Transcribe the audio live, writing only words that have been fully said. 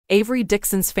Avery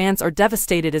Dixon's fans are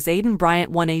devastated as Aidan Bryant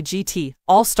won AGT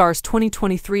All-Stars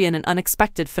 2023 in an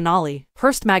unexpected finale.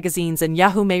 Hearst magazines and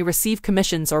Yahoo may receive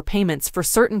commissions or payments for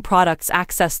certain products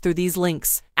accessed through these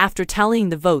links. After tallying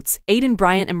the votes, Aidan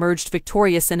Bryant emerged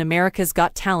victorious in America's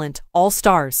Got Talent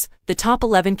All-Stars. The top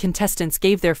 11 contestants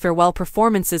gave their farewell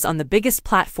performances on the biggest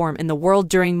platform in the world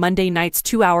during Monday night's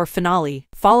 2-hour finale.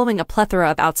 Following a plethora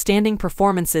of outstanding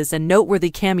performances and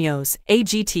noteworthy cameos,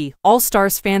 AGT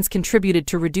All-Stars fans contributed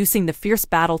to reducing the fierce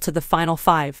battle to the final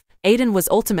 5. Aidan was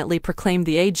ultimately proclaimed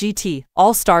the AGT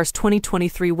All-Stars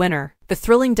 2023 winner. The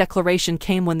thrilling declaration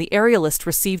came when the aerialist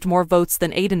received more votes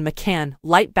than Aidan McCann,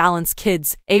 Light Balance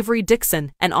Kids, Avery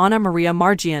Dixon, and Anna Maria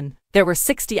Margian. There were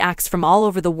 60 acts from all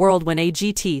over the world when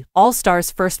AGT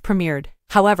All-Stars first premiered.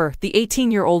 However, the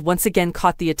 18-year-old once again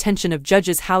caught the attention of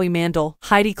judges Howie Mandel,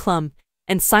 Heidi Klum,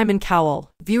 and Simon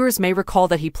Cowell. Viewers may recall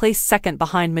that he placed second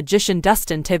behind magician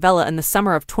Dustin Tavella in the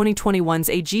summer of 2021's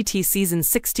AGT Season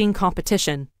 16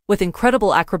 competition. With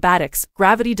incredible acrobatics,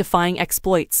 gravity-defying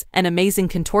exploits, and amazing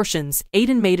contortions,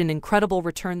 Aidan made an incredible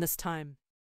return this time.